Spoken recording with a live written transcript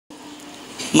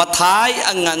มาท้าย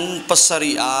อังงันปัส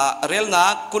ริอาเรียลนั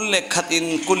กกุลเล็กขัดอิน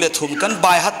กุลเล็กถุมกันใบ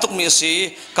ฮัตตุกมีสี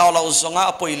เกาเราสงอ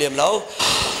าปอยเลียมเรา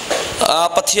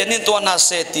ปะเทียนนี่ตัวนาเซ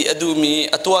ติอดูมี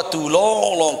ตัวตูล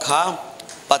องข้า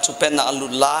ปัจจุบันน่ะลุ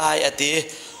ลายอติ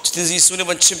จิตจิสุน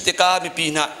วันชิมเตกามี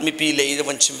ปีเลย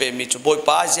วันชิมเปมีจุบอย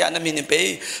ป้าเสียน้ำมินิเป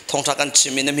ย์ทองทักันชิ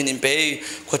มิน้ำมินิเปย์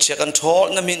ขวดเชียกันทอ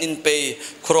น้ำมินิเปย์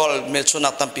ครอลเมลชนั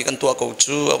กตั้มปีกันตัวกู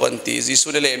จูอวันตีจิสุ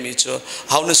นเลยมีจู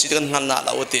เฮานุสิกันหันหน้าเร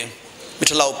าตีมิ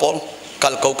ทลาวปอลกั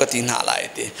ลกูกตินหาลาย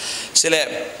ตีเสร็จ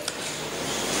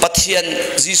ปะเทียน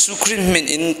จิสุคริสมิน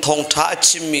อินทองทัก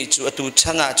ชิมีจูตุช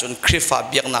นะจนคริฟ้าเ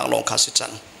บียกนางลงคาสิจั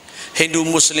งฮินดู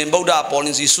มุสลิมบูดาปอ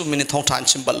ลินจิสุมินทองทัน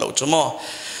ชิมบัลโลจูโม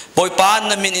บอยปาน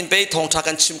น้ำมินเปย์ทองทั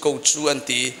กันชิมกูจูอัน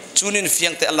ตีจูนินเฟีย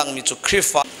งแต่อลังมีจูคริ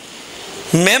ฟ้า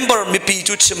เมมเบอร์มีปี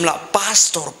จูชิมละพาส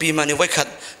ตอร์ปีมันนี่ไว้ขัด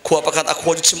ขวบประคัดอคว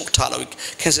าจูชิมุกทาลาวิก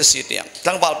เคนเซซิตี้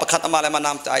ตั้งบาลประคัดอามาเลมาน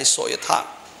ามแต่ไอโซยท่า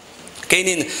เก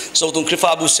นินโซตุงคริฟ้า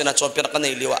บุษเนาจอมเปียนกันใน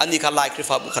เลียวอันนี้ข้าไล่คริ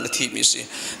ฟ้าบุคันทีมิสิ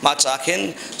มาจากเห็น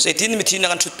เศรษฐีมิทีนั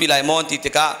กันชุดปีไลมอนตีเต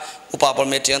กะอุปาบอล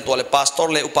เมเทียนตัวเลยพาสตอ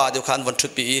ร์เลยอุปาเดียวกันวันชุ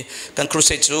ดปีกันครูเซ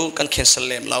จูกันเคนเซ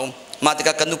เลมเรามาติก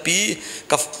ากันนุปี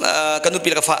กับ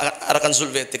อารักันซุล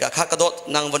เวติกาข้ากระโดด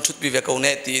นางวันชุดปีเวกเอาเน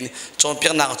ตินจอมเปีย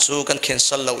นนางจูกันเคนเซ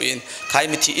ลเราอินใคร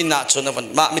มิทีอินนาจนวัน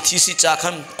มามิทีสิจาคั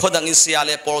นคนดังอินเซียเล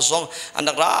ปอลซองอัน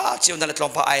นักราชิวนันเลตลอ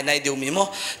งพาไอในเดียวมีมั้ง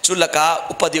จุลกา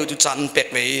อุปเดียวจุจันเป็ก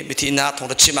เวมิทีนาทอง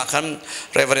ตะชิมาคัน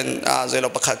เรเวอเรนเจล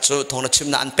ประคัดจูทองตะชิม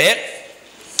นาอันเป็ก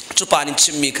จูปานิ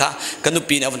ชิมมีค่ะกันนุ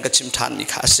ปีนวันกันชิมทานมี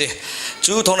ค่ะเส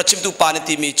จูทองนัชิมตูปานิ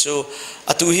ตีมีจู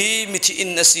อตุฮีมิที่อิน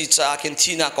นสีจากเห็น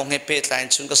ทีน่าของเฮเปตไล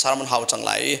น์ชุนก็สารมันหาวจังไ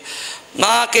รม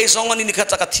าเกยสองอันนี้ขัด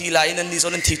จากทีไลน์นั่นนี่ส่ว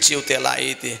นนั้นทีเจียวเตไล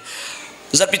น์ตี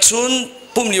จะพิชุน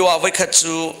ปุ่มลิวาไว้ขัด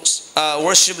จู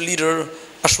worship leader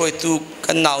อาช่วยตู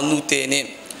กันนาวนูเตนี่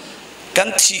กัน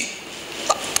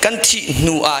ที่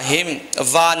นูอาเฮม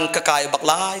วันกะกายบักไ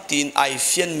ลตีนไอเ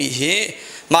ฟียนมีเฮ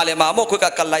มาเลยมาโมกุยกั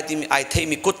บกันไลตีมีไอเท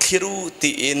มีกุดทิรู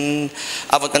ตีอิน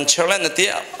อาวักันเชลเลนตี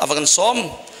อาวักันซ้อม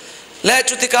และ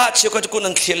จุดที่ก้าเชี่ยวกันจุกุนั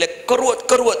นเขียนเล็กก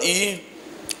รวดอี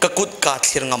กกุดกาเ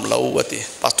ขียนงำเล่าวตี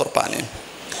พาสตอร์ปานี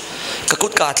กกุ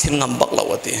ดกาเขียนงำบักเล่า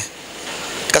วตี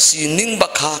กสีนิ่งบั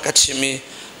กฮากชิมี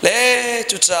และ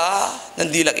จุดจ้านัน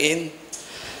ดีลักอิน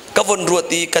กวนรว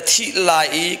ตีกะทิลา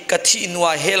ยกะทินัว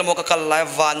เฮลโมกะกลาย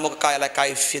วานโมกะกายลายกาย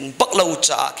ฟินบักเลาจ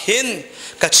ากเห็น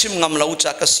กะชิมงำเลาจ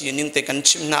ากกสีนิ่งเตกัน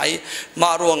ชิมไหนมา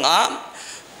รวงอ้าม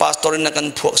พาสตอร์นักกัน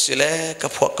พวกสิเลกะ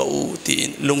พวกกูตีน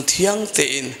ลุงเทียงเต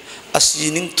นอาศี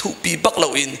นิ่งทุปีบักเลา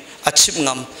อินอาชิมง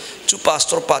ำจูพาส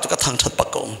ตอร์ปาจุกะทางชัดบัก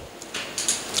กู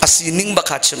อาศีนิ่งบัก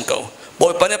ขาชิมกูบอ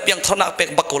ยปะเนี่ยเพียงเท่านักเป็ก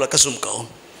บักกูละกะซุมกู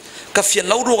กาเฟียน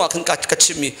เล่ารู้ว่าคือกัด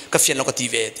ชิมีกาเฟียนเราก็ที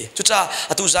เวทีจุดจ้า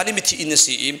ตุจานี่มิที่อิน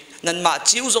สีนั่นมา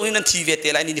จิ้วตรงนี้นั่นทีเวที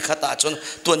อะไรนี่ขัดตาจน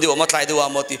ตัวเดียวมาทายเดียว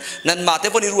มาตีนั่นมาแต่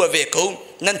วันนี้รัวเวกู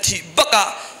นั่นที่บักะ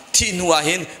ที่นัวเ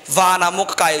ห็นวานามุก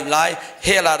ไก่ไล่เฮ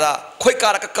ลาดาค่อยกา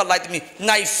รกักไล่ที่มีใ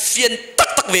นเฟียนตั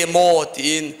กเวโม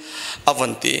ตีนอวั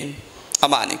นตีอา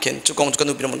มานี่เข็นจุกงจุกัน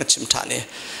ดูเป็นมันกันชิมทานเนี่ย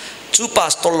จูพา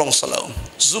สตอลลงสลาว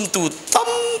ซุ่มตูตั้ม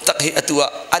ตักเหตุตัว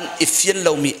อันอิเฟียนเร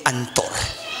ามีอันตอร์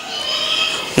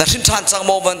นักสินทานจังโ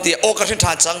มวันตีโอกสินท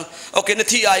านจังโอเคนา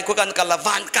ทีไอ้กูกันกันละ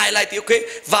วันกายไล่ตีโอเค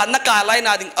วันนักกายไล่น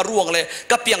าดิ่งอรวงเลย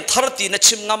กับเพียงทารตีนั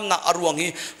ชิมงำนาอรวงฮี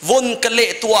วนกันเละ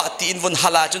ตัวตีนวนฮา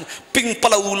ลาจนปิงป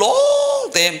ลาอูลง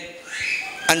เต็ม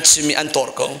อันชิมีอันตอ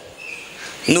ร์กู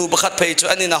นูบักขัดเพย์จู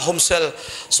อันนี้นะโฮมเซล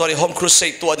โฮมครูเซ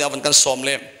ตตัวเนี่ยวันกันซ้อมเล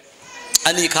ยอั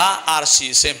นนี้ค่ะอาร์ซี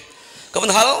เซมกั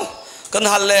นฮั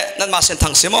ลเลยนั่นมาเส้นทา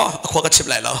งเสียมั้งขวากันชิบไ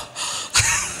หลแล้ว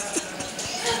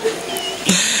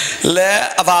และ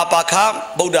อวาปะข้าม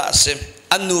บูดาสิ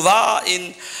อันนูวาอิน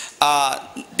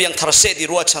เบียงทารเซติ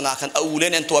รัวชนะกันอูเล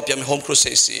นอันตัวเปียมโฮมครูเซ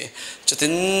ซีจุด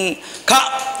นี้ข้า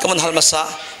กำมันฮัลมาซา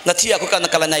นาทีaku kan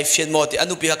nakala nai fian moti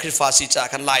anu piha krifa si cha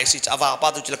kan lai si cha awa pa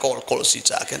tu chila kol si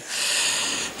cha kan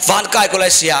van kai ko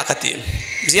lai sia khati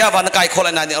zia van kai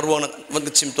khola na ni arwang van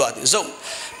chim to ati zo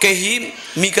ke hi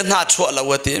mi kan na chua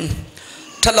lawati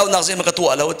thalau nak je ma ka tu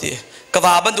lawati ka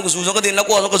wa ban tu zu zo ka din la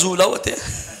ko ka zu lawati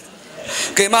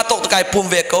ke ma tok kai pum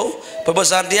ve ko pa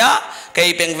basan dia ke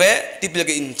peng ve tipil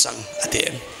ke inchang ati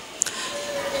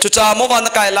จุดจ้าโมวัน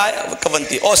กายไล่กับวัน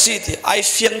ที่โอซีที่ไอ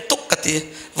เฟียงตุกกติ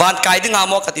วันกายดึงอา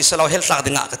โมกติสลาวเฮลสัก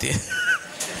ดึงอากติ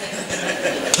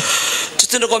จุด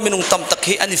นี้ก็มีนุ่งตำตะ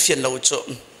กี้อันนี้เฟียนเราจุ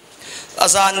อา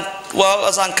จาร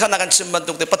ย์ข้านักชิมบัน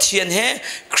ตุกแต่ปะเทียนเฮ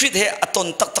คริสเฮอตน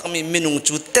ตักมีนุ่ง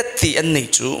จุดเต็ดตีอันนี้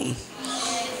จุ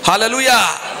ฮาเลลูยา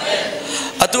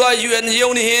อัตัวยูเอ็นเยา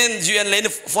วนี่เห็นยูเอ็นเลน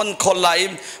ฟอนคอลไล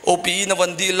ม์โอปีนวั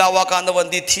นดีลาวากันวัน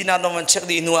ดีทีนันวันเช็ค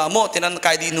ดีนัวโมตินันก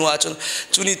ายดีนัว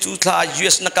จุนี่จุดลายูเอ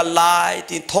สนักไล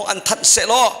ที่ท้องอันทัดเซ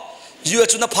โลยูเอส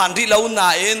จุนผ่านที่เราหน้า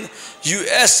เอ็นยู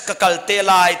เอสกักลเตไ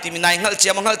ลที่มีนายหัลเจี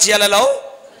ยมังหัลเจียแล้ว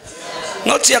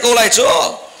nó chia câu lại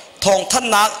chỗ thong thân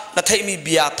nát là thấy mi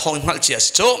bia thong mal chia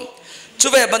chỗ chú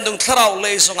về ban đông thảo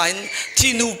lấy xong anh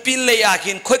thì nu pin lấy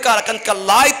akin khơi cả akan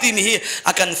kalai tin hi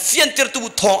akan phiền tiệt tu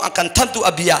thong akan thân tu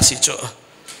abia si chỗ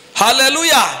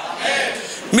hallelujah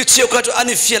mi chiêu cái chỗ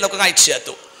anh phiền là cái ngày chia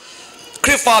tu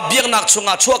Krifa biang nak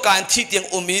chunga chua kan thi tiang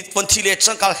umi pon thi le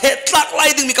changkal he tlak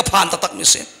lai ding mi ka phan tak mi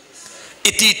se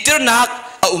iti tir nak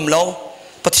a lo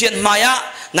pathian maya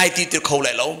ngai ti tir khau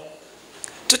lai lo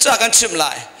chu cha kan chim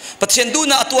lai pathian du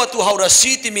na atua tu haura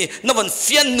si ti mi nawan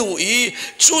fian nu I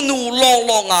chu nu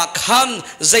long a khan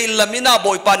zai lamina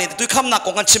boy pani tu kham na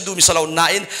ko kan chim du mi salo na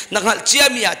in nanghal chia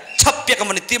mi a chap pe ka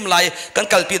mani tim lai kan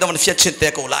kalpi da man fian chin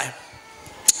te ko lai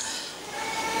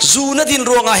zu na din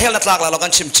ronga hel na tlak la lo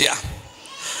kan chim chia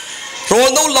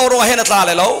rồi nấu lâu rồi hẹn là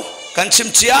lại lâu, cần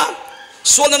chim chia,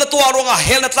 xuân nó tua rồi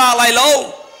hẹn là lại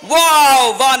lâu,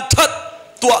 wow, van thật,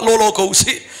 tua lô cầu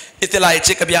sĩ, ít lại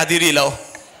chỉ cái bia đi lâu,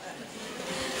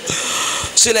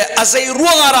 xin lẽ azay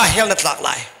ruộng ra hẹn là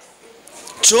lại,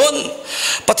 chốn,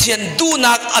 pathian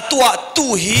duhnak atua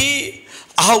tu hi,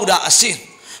 hậu đã xin,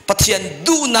 pathian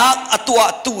duhnak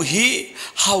atua tu hi,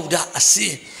 hậu đã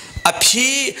xin,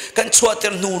 api cần chua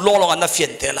tiền nu lô anh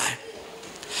phiền thế lại,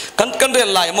 cần real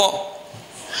lại mo.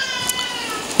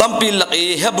 Tampil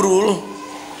laki Hebrew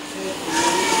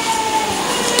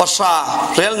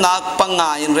pasha rel nak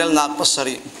pangain rel nak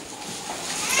pasari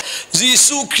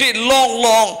Jesuh Christ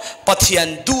long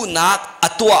pathian duhnak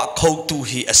atua khau tu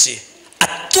hi asi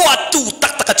atua tu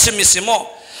tak chimisimo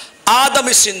Adam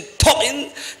isin thok in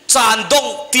chan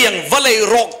dong tiang valei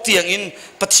rok tiang in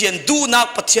pathian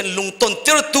duhnak pathian lungton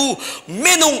tir tu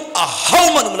menung a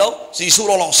hauman lo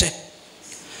Jesuh long se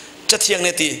thiang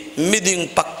này thì miding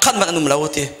pakhat man anum law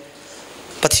ti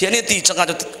pathian này thì changa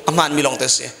aman milong te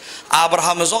se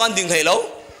Abraham zong an ding thei lo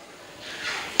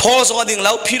Paul zong an ding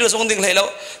lo Peter zong ding thei lo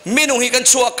menung hi kan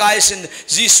chua kai sin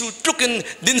Jesuh trukin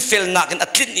din fel nak in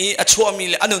atlit ni a chua mi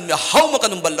le anun mi hauma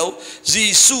kanum bal lo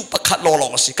Jesuh pakhat lo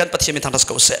long si kan pathian min thang das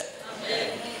ko se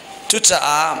chu cha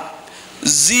a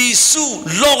Jesuh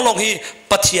long hi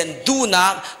pathian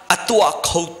duhnak atua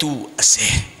khau tu ase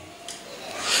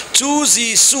chú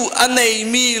Jesuh anei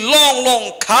mi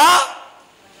long kha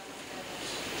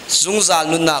zung zal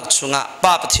nun nak chunga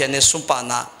pa pathian ne sumpa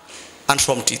na an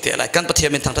from ti te lai kan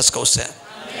pathian min thang tas ko se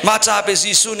ma cha pe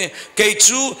Jesuh ne ke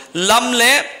chu lam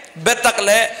le betak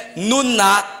le nun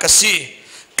na kasi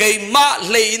ke ma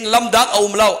le in lam dak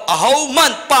om lau a hau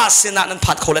man pa sina nan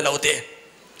phat khole lau te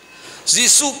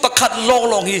Jesuh pakhat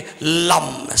long hi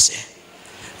lam se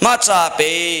ma cha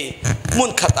pe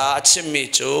mun khata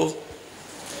chimmi chu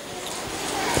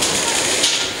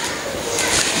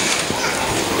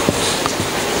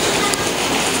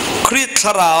Christ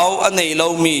tharau anei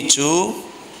lo mi chu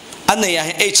anei a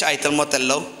hi tel motel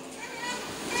lo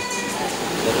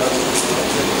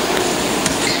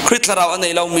Christ tharau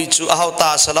anei lo mi chu a hau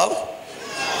ta salo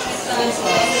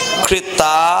Christ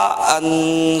ta an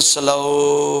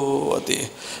salo ati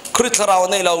Christ tharau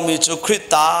anei lo mi chu Christ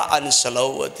ta an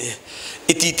salo ati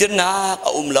iti tirna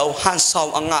lo han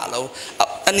saw anga lo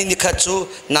ani ni khachu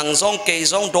nang zong ke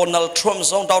zong Donald Trump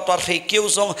zong Dr. Hekiu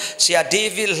zong sia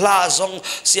David La zong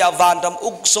sia Vandam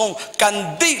Uk zong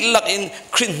kan big lak in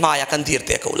Christ maya kan dir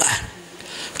te ko la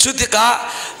chutika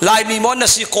lai mi mon na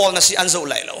si call na si anzo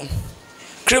lai lo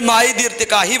Christ mai dir te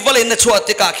ka hi valen na chuat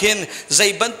te ka khin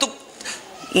zai bantuk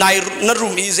nai na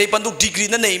room I zai bantuk degree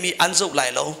na nei mi anzo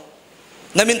lai lo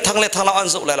namin thangle thangla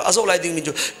anzo lai lo azo lai ding mi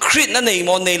ju Christ na nei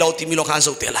mo nei lo ti mi lo kan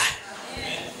zo te lai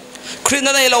Christ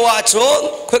na nei lo wa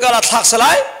chon khoi ka la thak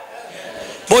salai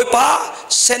boy pa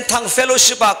sen thang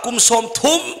fellowship a kum som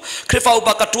thum Christ fa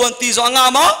ba ka 20 zo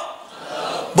anga ma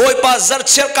boy pa zar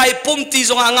cher kai pum ti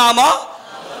zo anga ma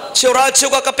chora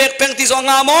chuka ka pek peng ti zo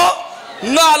anga mo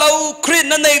nga lo Christ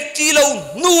na nei ti lo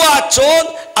nuwa chon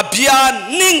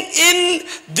abian ning in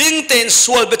ding ten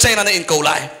sual be chaina na in ko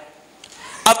lai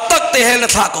atak te hel na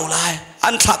thak ko lai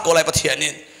an thak ko lai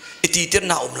pathianin iti tir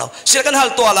na lo sir kan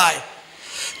hal to lai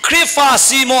Krifa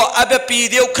simo abe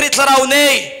pidio Christ larau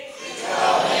nei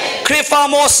Krifa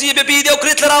mo si abe pidio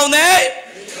Christ larau nei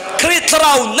Christ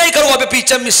larau nei karo abe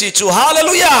picham misi chu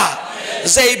hallelujah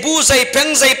zai bu zai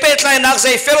peng zai pet lai nak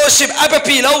zai fellowship abe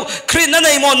pilo Christ na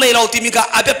nei mo nei lo timika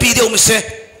abe pidio mise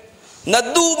na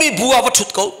du mi buwa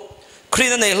wathut ko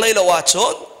Christ na nei lai lo wa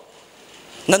chon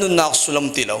nanun nak sulam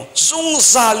tilo zung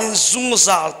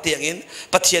zal tiangin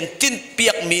pathian tin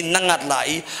piak mi nangat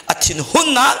lai athin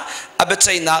hunna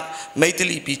abechai nak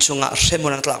maitili pi chunga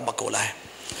remon tlak bakolai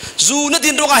zu na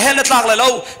din ronga hel tlak la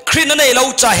lo Christ na nei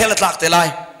lo cha hel tlak te lai